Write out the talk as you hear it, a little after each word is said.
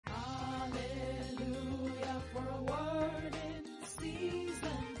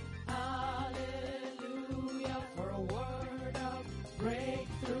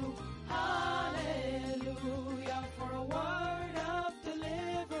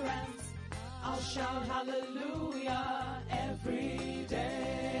shout hallelujah every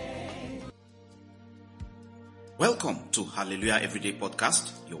day. Welcome to Hallelujah Everyday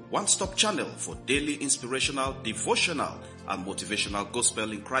Podcast, your one-stop channel for daily inspirational, devotional, and motivational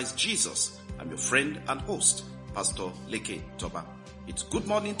gospel in Christ Jesus. I'm your friend and host, Pastor Leke Toba. It's good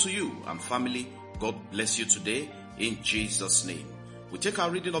morning to you and family. God bless you today in Jesus' name. We take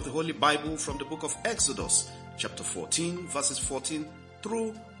our reading of the Holy Bible from the book of Exodus, chapter 14, verses 14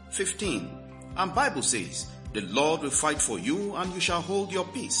 through 15. And Bible says, "The Lord will fight for you and you shall hold your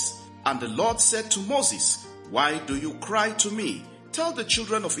peace. And the Lord said to Moses, why do you cry to me? Tell the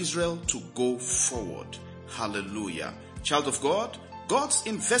children of Israel to go forward." Hallelujah. Child of God, God's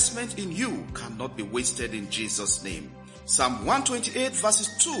investment in you cannot be wasted in Jesus' name. Psalm 128 verses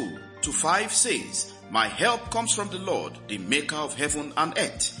 2 to 5 says, "My help comes from the Lord, the maker of heaven and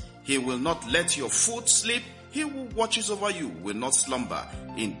earth. He will not let your foot slip. He who watches over you will not slumber.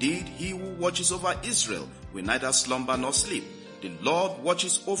 Indeed, he who watches over Israel will neither slumber nor sleep. The Lord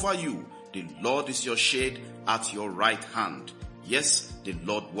watches over you. The Lord is your shade at your right hand." Yes, the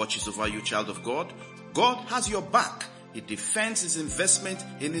Lord watches over you, child of God. God has your back. He defends his investment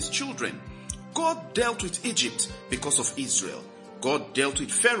in his children. God dealt with Egypt because of Israel. God dealt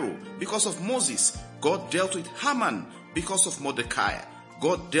with Pharaoh because of Moses. God dealt with Haman because of Mordecai.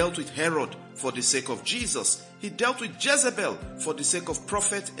 God dealt with Herod for the sake of Jesus. He dealt with Jezebel for the sake of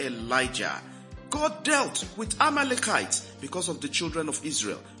prophet Elijah. God dealt with Amalekites because of the children of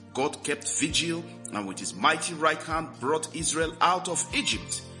Israel. God kept vigil and with his mighty right hand brought Israel out of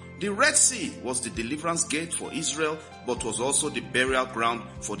Egypt. The Red Sea was the deliverance gate for Israel, but was also the burial ground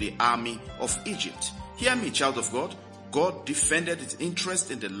for the army of Egypt. Hear me, child of God. God defended his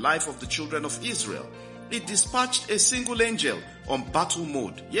interest in the life of the children of Israel. He dispatched a single angel on battle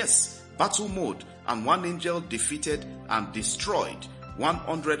mode. Yes, battle mode. And one angel defeated and destroyed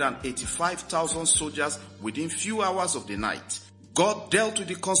 185,000 soldiers within few hours of the night. God dealt with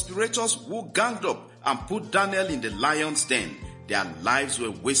the conspirators who ganged up and put Daniel in the lion's den. Their lives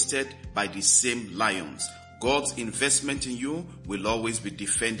were wasted by the same lions. God's investment in you will always be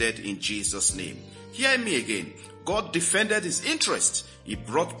defended in Jesus' name. Hear me again. God defended his interest. He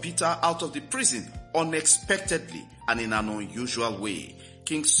brought Peter out of the prison unexpectedly and in an unusual way.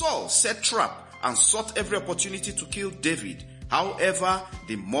 King Saul set trap and sought every opportunity to kill David. However,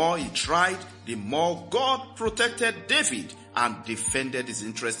 the more he tried, the more God protected David and defended his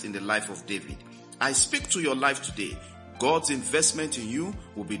interest in the life of David. I speak to your life today. God's investment in you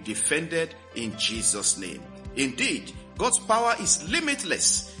will be defended in Jesus' name. Indeed, God's power is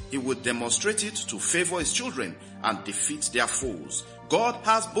limitless. He will demonstrate it to favor his children and defeat their foes. God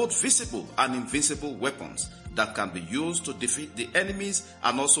has both visible and invisible weapons that can be used to defeat the enemies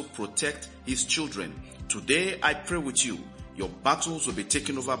and also protect his children. Today, I pray with you. Your battles will be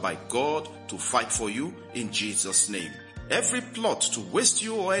taken over by God to fight for you in Jesus' name. Every plot to waste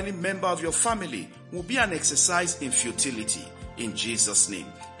you or any member of your family will be an exercise in futility in Jesus' name.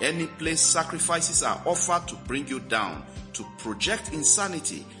 Any place sacrifices are offered to bring you down, to project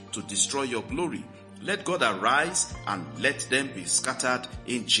insanity, to destroy your glory. Let God arise and let them be scattered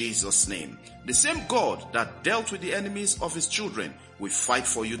in Jesus' name. The same God that dealt with the enemies of his children will fight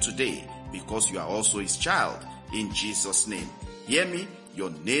for you today because you are also his child in Jesus' name. Hear me,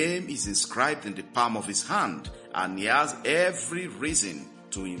 your name is inscribed in the palm of his hand and he has every reason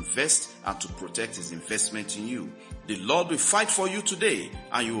to invest and to protect his investment in you. The Lord will fight for you today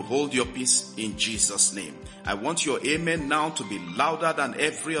and you will hold your peace in Jesus' name. I want your amen now to be louder than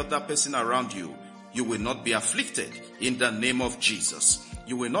every other person around you. You will not be afflicted in the name of Jesus.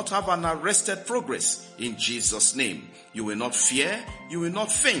 You will not have an arrested progress in Jesus' name. You will not fear. You will not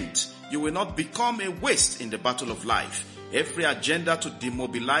faint. You will not become a waste in the battle of life. Every agenda to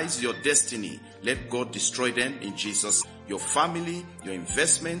demobilize your destiny, let God destroy them in Jesus. Your family, your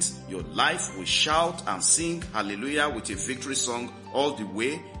investments, your life will shout and sing hallelujah with a victory song all the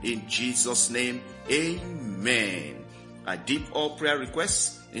way in Jesus' name. Amen. I dip all prayer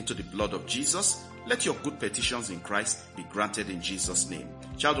requests into the blood of Jesus. Let your good petitions in Christ be granted in Jesus' name.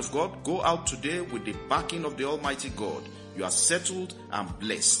 Child of God, go out today with the backing of the Almighty God. You are settled and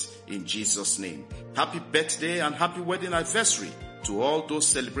blessed in Jesus' name. Happy birthday and happy wedding anniversary to all those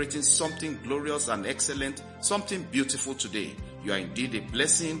celebrating something glorious and excellent, something beautiful today. You are indeed a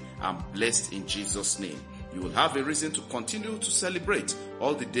blessing and blessed in Jesus' name. You will have a reason to continue to celebrate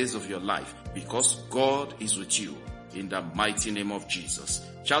all the days of your life because God is with you in the mighty name of Jesus.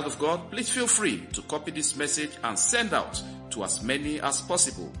 Child of God, please feel free to copy this message and send out to as many as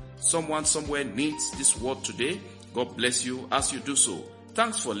possible. Someone somewhere needs this word today. God bless you as you do so.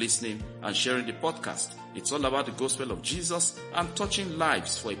 Thanks for listening and sharing the podcast. It's all about the gospel of Jesus and touching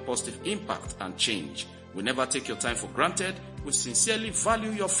lives for a positive impact and change. We never take your time for granted. We sincerely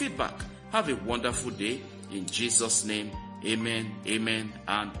value your feedback. Have a wonderful day. In Jesus' name, amen, amen,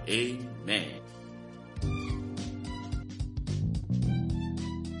 and amen.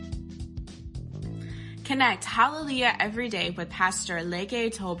 Connect Hallelujah every day with Pastor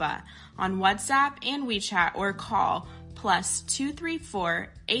Leke Toba on WhatsApp and WeChat or call +234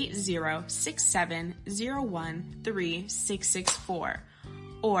 8067013664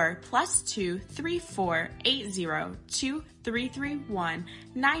 or +234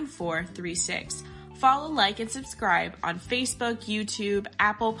 8023319436. Follow, like, and subscribe on Facebook, YouTube,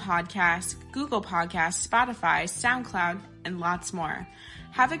 Apple Podcasts, Google Podcasts, Spotify, SoundCloud, and lots more.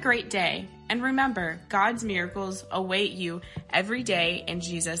 Have a great day, and remember, God's miracles await you every day in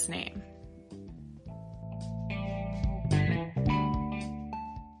Jesus' name.